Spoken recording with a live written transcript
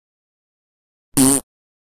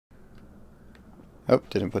Oh,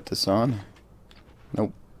 didn't put this on.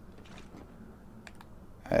 Nope.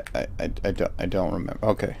 I don't remember.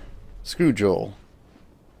 Okay. Screw Joel.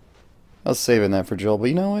 I was saving that for Joel, but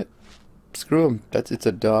you know what? Screw him. It's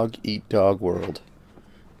a dog-eat-dog world.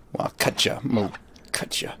 Well, I'll cut ya. I'm gonna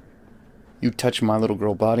cut ya. You touch my little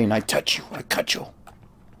girl body and I touch you. I cut you.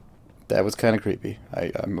 That was kind of creepy.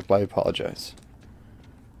 I apologize.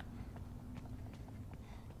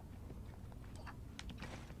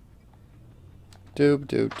 Doop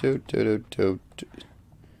doop doop doop doop doop.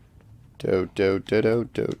 Do do do do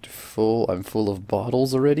do. Full. I'm full of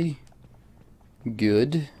bottles already.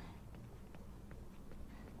 Good.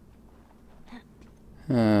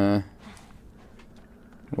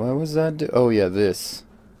 What was that? Oh yeah, this.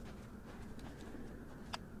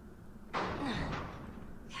 Thank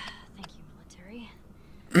you, military.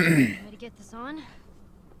 Want me to get this on?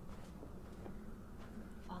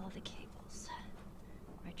 Follow the cables.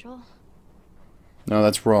 Right, Joel? No,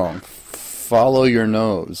 that's wrong. Follow your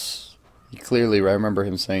nose. Clearly, I remember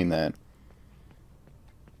him saying that.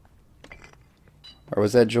 Or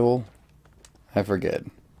was that Joel? I forget.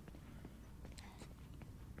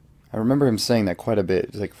 I remember him saying that quite a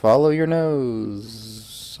bit. He's like, follow your nose.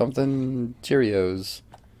 Something Cheerios.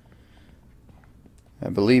 I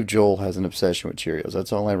believe Joel has an obsession with Cheerios.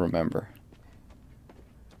 That's all I remember.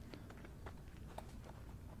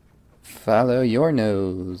 Follow your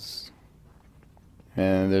nose.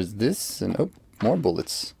 And there's this, and oh, more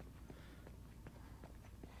bullets.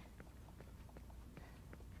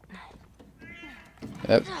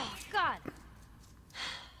 Yep. Oh, God.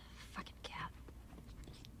 Fucking cat.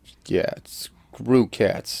 Yeah, screw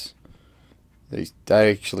cats. I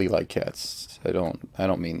actually like cats. I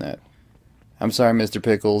don't mean that. I'm sorry, Mr.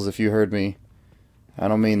 Pickles, if you heard me. I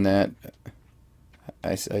don't mean that.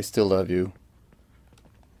 I still love you.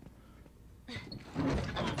 Come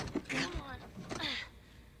on.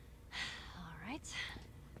 All right.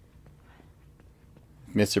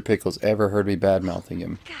 If Mr. Pickles ever heard me bad-mouthing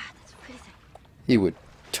him, God, that's freezing. he would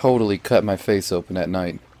totally cut my face open at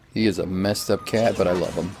night. He is a messed up cat, but I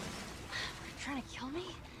love him. Are you trying to kill me?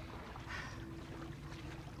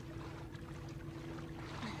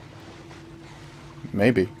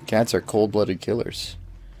 Maybe. Cats are cold-blooded killers.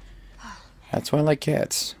 That's why I like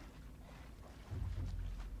cats.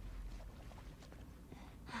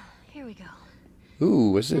 Here we go.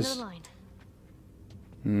 Ooh, what's End of this? the line.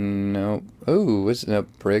 No. Ooh, what's a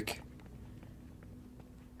brick?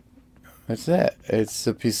 What's that? It's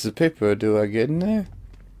a piece of paper. Do I get in there?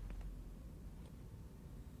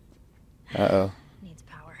 Uh-oh. Needs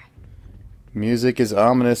power. Music is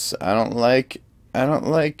ominous. I don't like...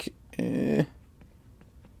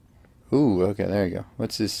 Ooh, okay, there you go.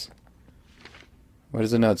 What's this? What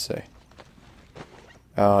does the note say?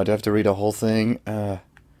 Oh, do I have to read a whole thing?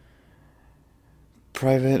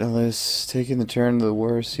 Private Ellis taking the turn to the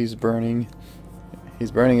worst. He's burning.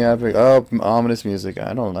 He's burning up. Oh, ominous music.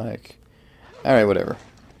 I don't like. Alright, whatever.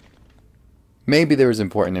 Maybe there was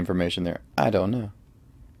important information there. I don't know.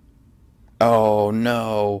 Oh,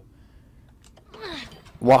 no.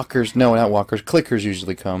 Walkers. No, not walkers. Clickers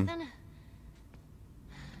usually come.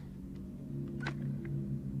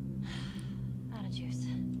 Out of juice.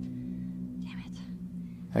 Damn it.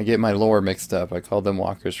 I get my lore mixed up. I called them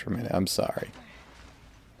walkers for a minute. I'm sorry.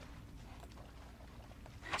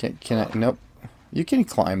 Can I? Nope. You can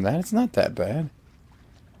climb that. It's not that bad.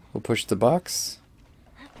 We'll push the box.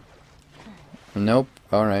 Nope.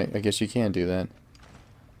 Alright. I guess you can do that.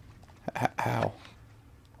 Ow.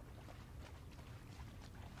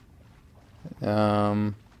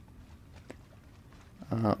 And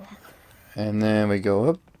then we go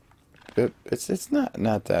up. It's not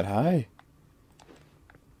that high.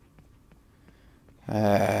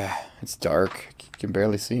 It's dark. You can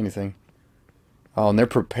barely see anything. Oh, and they're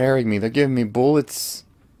preparing me. They're giving me bullets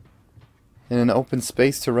in an open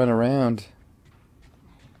space to run around.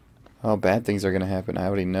 Oh, bad things are gonna happen. I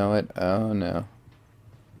already know it. Oh no.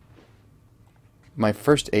 My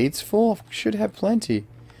first aid's full? Should have plenty.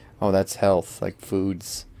 Oh, that's health, like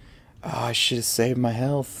foods. Oh, I should have saved my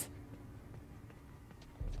health.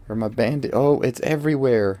 Or my bandit. Oh, it's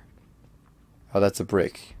everywhere. Oh, that's a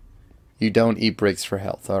brick. You don't eat bricks for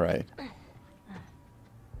health. Alright.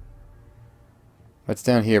 What's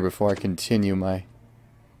down here before I continue my...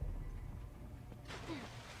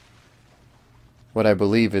 What I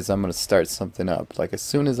believe is I'm going to start something up. Like, as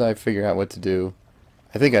soon as I figure out what to do...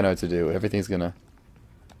 I think I know what to do. Everything's going to...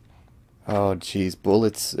 Oh, jeez.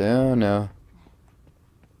 Bullets. Oh, no.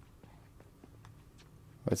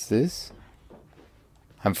 What's this?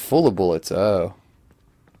 I'm full of bullets. Oh.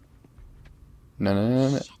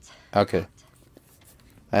 No. Okay.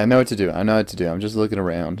 I know what to do. I know what to do. I'm just looking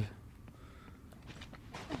around.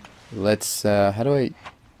 Let's, how do I...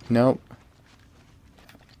 Nope.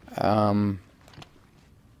 How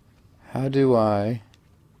do I...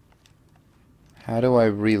 How do I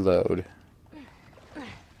reload?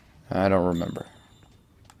 I don't remember.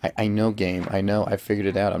 I know game. I know. I figured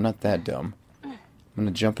it out. I'm not that dumb. I'm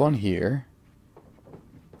gonna jump on here.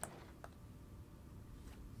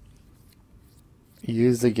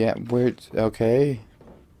 Use the gap where... Okay.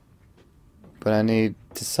 But I need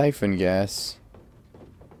to siphon gas.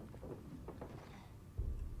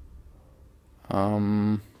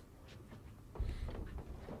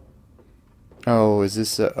 Oh, is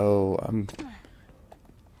this a... Oh,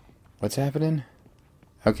 What's happening?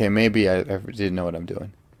 Okay, maybe I didn't know what I'm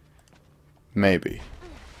doing. Maybe.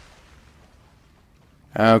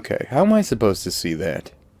 Okay, how am I supposed to see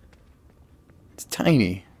that? It's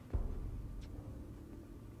tiny.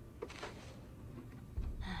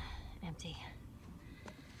 Empty.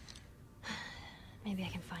 Maybe I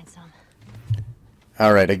can find some.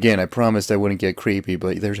 Alright, again, I promised I wouldn't get creepy,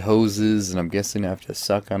 but there's hoses, and I'm guessing I have to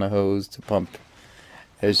suck on a hose to pump.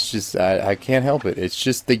 It's just, I can't help it. It's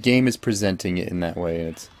just the game is presenting it in that way, and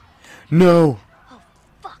it's... No! Oh,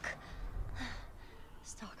 fuck.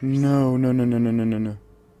 Stalkers. No, no, no, no, no, no, no, no.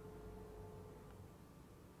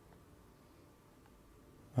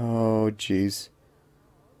 Oh, jeez.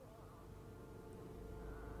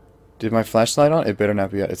 Did my flashlight on? It better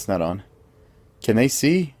not be on. It's not on. Can they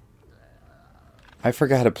see? I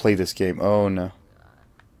forgot how to play this game. Oh, no.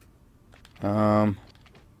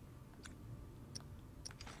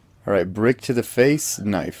 Alright, brick to the face,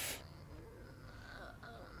 knife.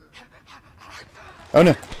 Oh,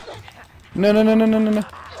 no. No, no, no, no, no, no, no.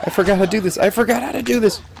 I forgot how to do this. I forgot how to do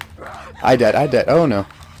this. I died. Oh, no.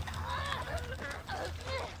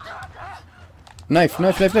 Knife,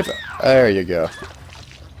 knife, knife, knife. There you go.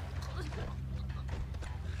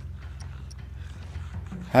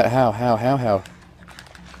 How?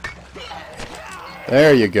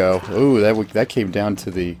 There you go. Ooh, that came down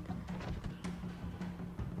to the...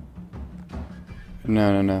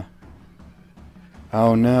 No, no, no.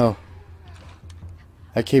 Oh, no.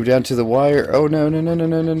 That came down to the wire. Oh, no, no, no, no,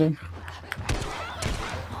 no, no, no.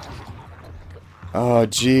 Oh,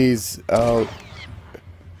 jeez. Oh.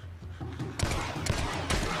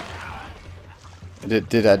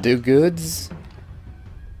 Did I do goods?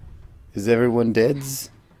 Is everyone deads?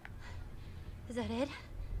 Is that it?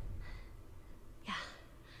 Yeah.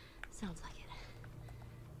 Sounds like it.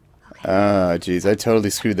 Okay. Ah, jeez. I totally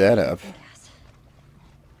screwed that up.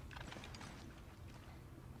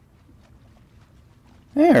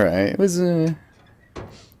 Alright. It was,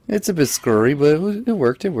 it's a bit scurry, but it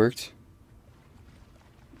worked. It worked.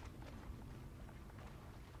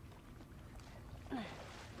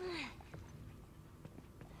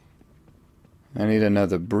 I need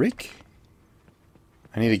another brick.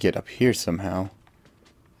 I need to get up here somehow.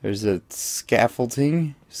 There's a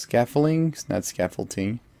scaffolding. Scaffolding? It's not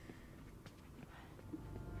scaffolding.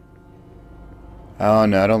 Oh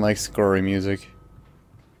no, I don't like scurry music.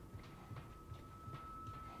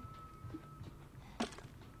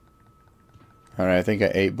 Alright, I think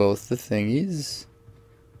I ate both the thingies.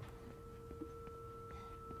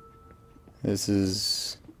 This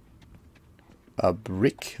is a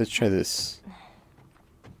brick. Let's try this.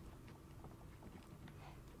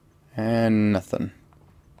 And nothing.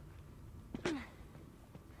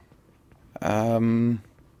 I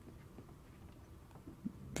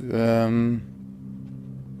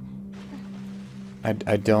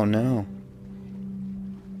don't know.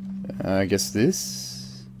 I guess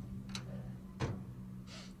this?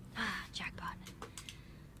 Jackpot.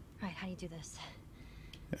 Right, how do you do this?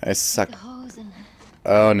 I suck. The hose and...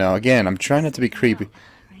 Oh no, again, I'm trying not to be creepy.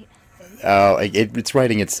 Right? Oh, it's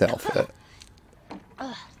writing itself.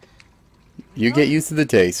 You get used to the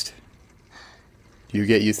taste. You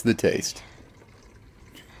get used to the taste.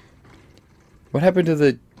 What happened to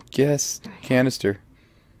the gas canister?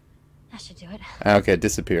 That should do it. Okay, it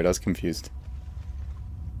disappeared. I was confused.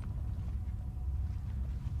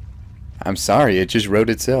 I'm sorry, it just wrote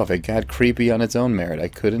itself. It got creepy on its own merit. I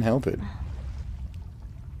couldn't help it.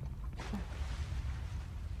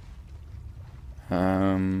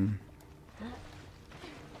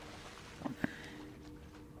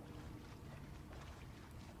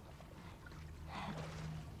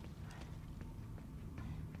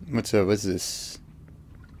 What's this?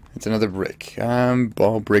 It's another brick. I'm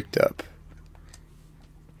all bricked up.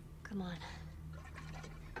 Come on.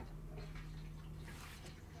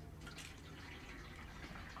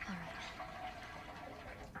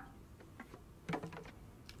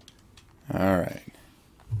 Alright.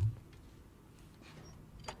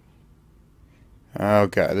 Oh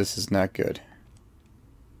god, this is not good.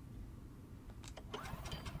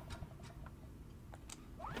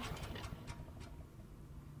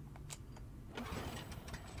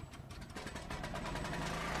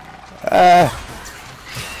 Ah!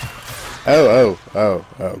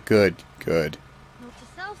 Oh, good, good. Note to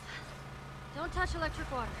self: don't touch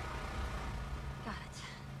electric water. Got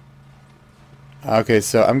it. Okay,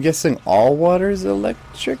 so I'm guessing all water is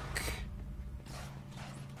electric?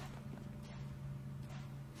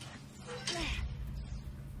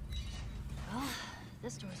 Well,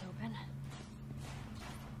 this door's open.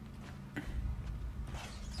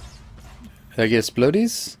 Did I get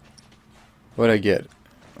explodies? What'd I get?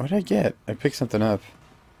 What'd I get? I picked something up.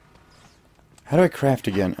 How do I craft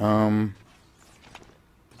again? Oh,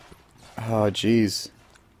 jeez.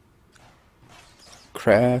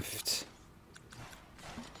 Craft.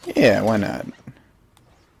 Yeah, why not?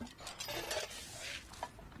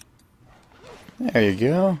 There you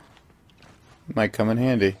go. Might come in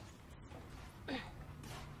handy.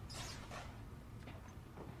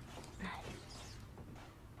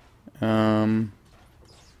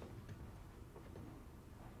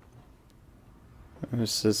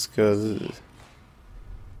 Let's just go.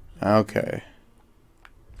 Okay.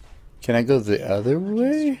 Can I go the other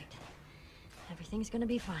way? Everything's gonna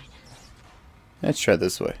be fine. Let's try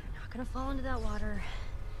this way. Not gonna fall into that water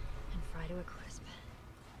and fry to a crisp.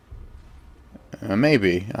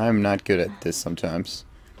 Maybe. I'm not good at this sometimes.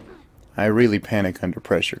 I really panic under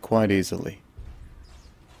pressure quite easily.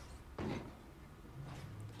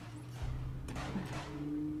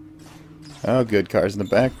 Oh, good. Cars in the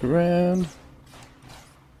background.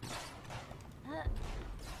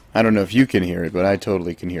 I don't know if you can hear it, but I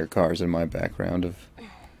totally can hear cars in my background of...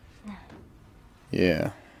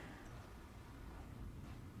 Yeah.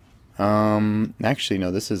 Actually,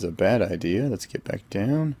 no, this is a bad idea. Let's get back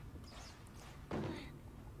down.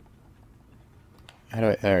 How do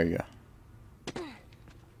I... There you go.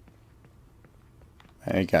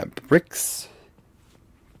 I got bricks.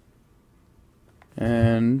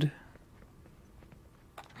 And...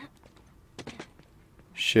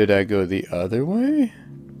 should I go the other way?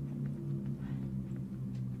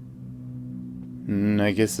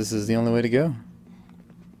 I guess this is the only way to go.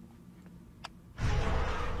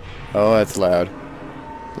 Oh, that's loud.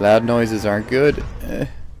 Loud noises aren't good.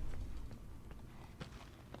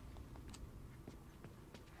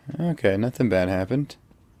 Okay, nothing bad happened.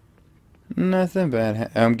 Nothing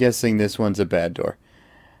bad I'm guessing this one's a bad door.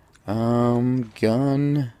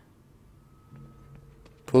 Gun.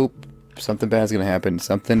 Poop. Something bad's gonna happen.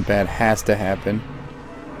 Something bad has to happen.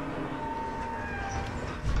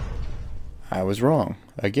 I was wrong.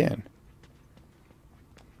 Again.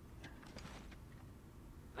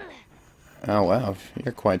 Oh wow,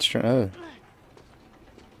 you're quite strong. Oh.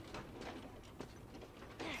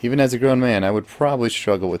 Even as a grown man, I would probably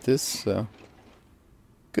struggle with this, so...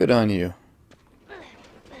 good on you.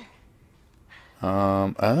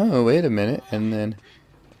 Oh, wait a minute, and then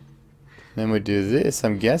we do this,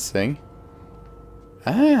 I'm guessing.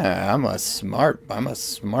 Ah, I'm a smart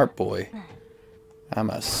boy. I'm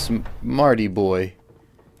a smarty boy.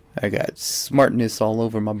 I got smartness all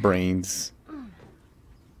over my brains.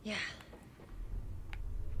 Yeah.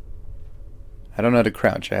 I don't know how to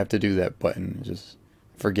crouch. I have to do that button. Just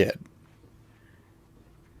forget.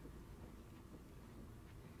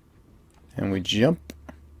 And we jump.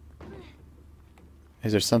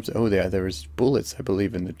 Is there something? Oh, there was bullets, I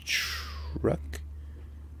believe, in the truck.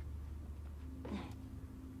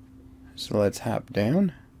 So let's hop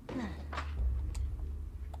down.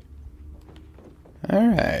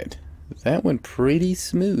 Alright. That went pretty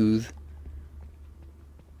smooth.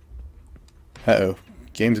 Uh-oh.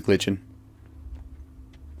 Game's glitching.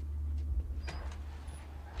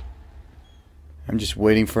 I'm just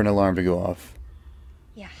waiting for an alarm to go off.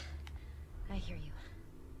 Yeah. I hear you.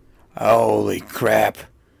 Holy crap.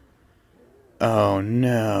 Oh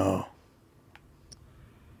no.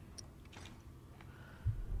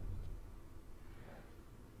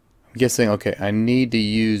 I'm guessing, okay, I need to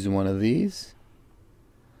use one of these.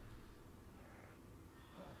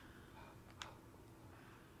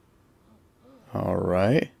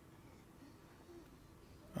 Alright.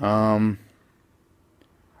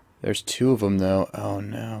 There's two of them though. Oh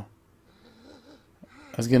no.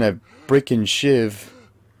 I was gonna brick and shiv.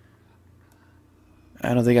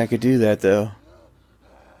 I don't think I could do that though.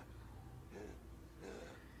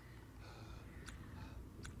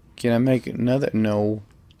 Can I make another? No.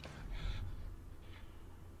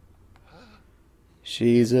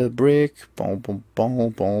 She's a brick. Boom, boom, boom,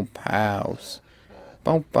 boom, house.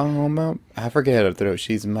 Boom, boom, boom. I forget how to throw.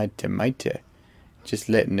 She's mighty, mighty. Just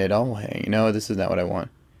letting it all hang. No, this is not what I want.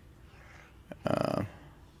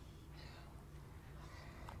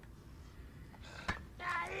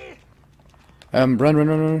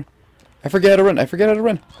 Run. I forget how to run. I forget how to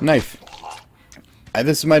run. Knife.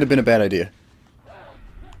 This might have been a bad idea.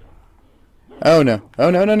 Oh no. Oh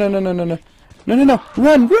no. No. Run.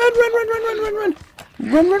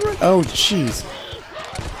 Oh jeez.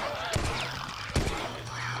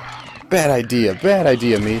 Bad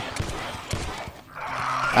idea, me.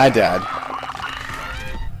 I died.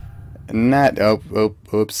 Not.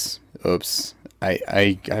 Oops. Oops.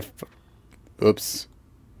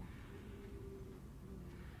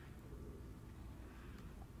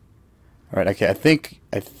 Alright, okay, I think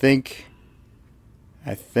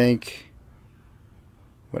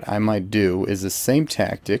what I might do is the same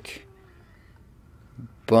tactic,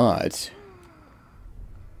 but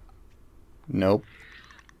nope.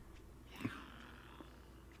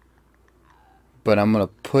 But I'm gonna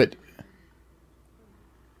put...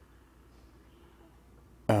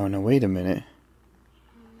 Oh, no, wait a minute.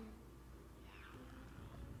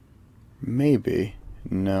 Maybe.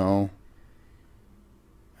 No.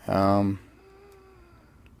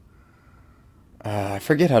 I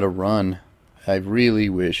forget how to run. I really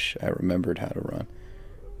wish I remembered how to run.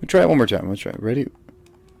 We'll try it one more time. Let's try it. Ready?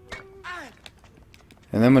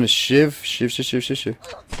 And then I'm gonna shiv.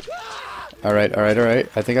 Alright.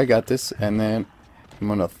 I think I got this. And then I'm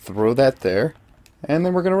gonna throw that there. And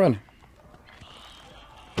then we're gonna run.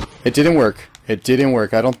 It didn't work. I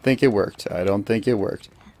don't think it worked.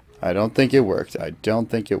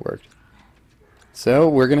 So,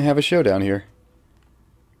 we're gonna have a showdown here.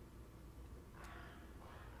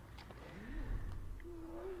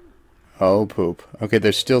 Oh, poop. Okay,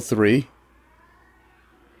 there's still 3.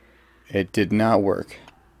 It did not work.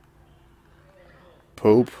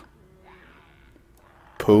 Poop.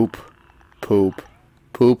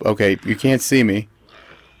 Okay, you can't see me.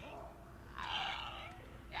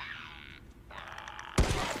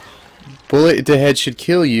 Bullet to head should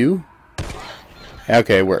kill you.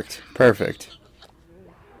 Okay, it worked. Perfect.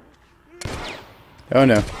 Oh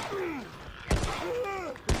no.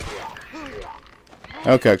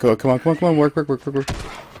 Okay, cool. Come on.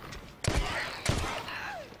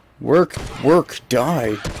 Work.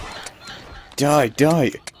 Die.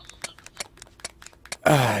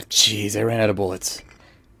 Ah, jeez, I ran out of bullets.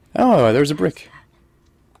 Oh, there's a brick.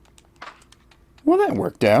 Well, that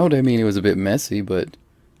worked out. I mean, it was a bit messy, but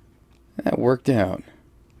that worked out.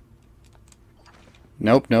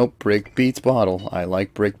 Nope. Brick beats bottle. I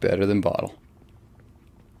like brick better than bottle.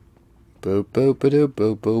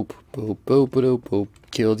 Boop.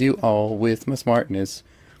 Killed you all with my smartness.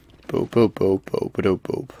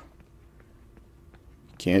 Boop.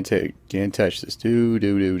 Can't touch this.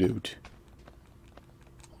 Doot.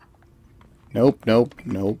 Nope.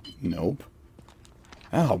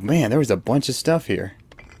 Oh man, there was a bunch of stuff here.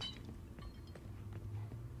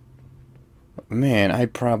 Man, I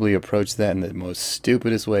probably approached that in the most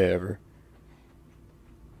stupidest way ever.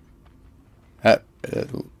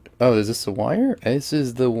 Oh, is this the wire? This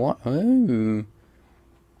is the wire.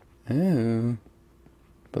 Oh.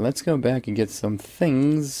 But let's go back and get some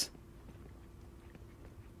things.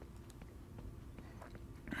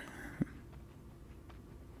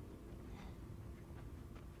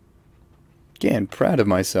 Again, proud of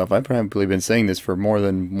myself. I've probably been saying this for more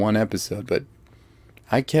than one episode, but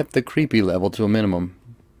I kept the creepy level to a minimum.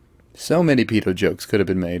 So many pedo jokes could have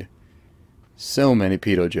been made. So many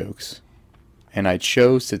pedo jokes. And I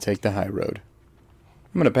chose to take the high road.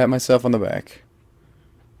 I'm gonna pat myself on the back.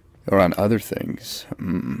 Or on other things.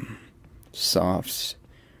 Soft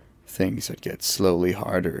things that get slowly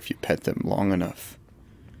harder if you pet them long enough.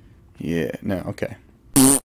 Yeah, no, okay.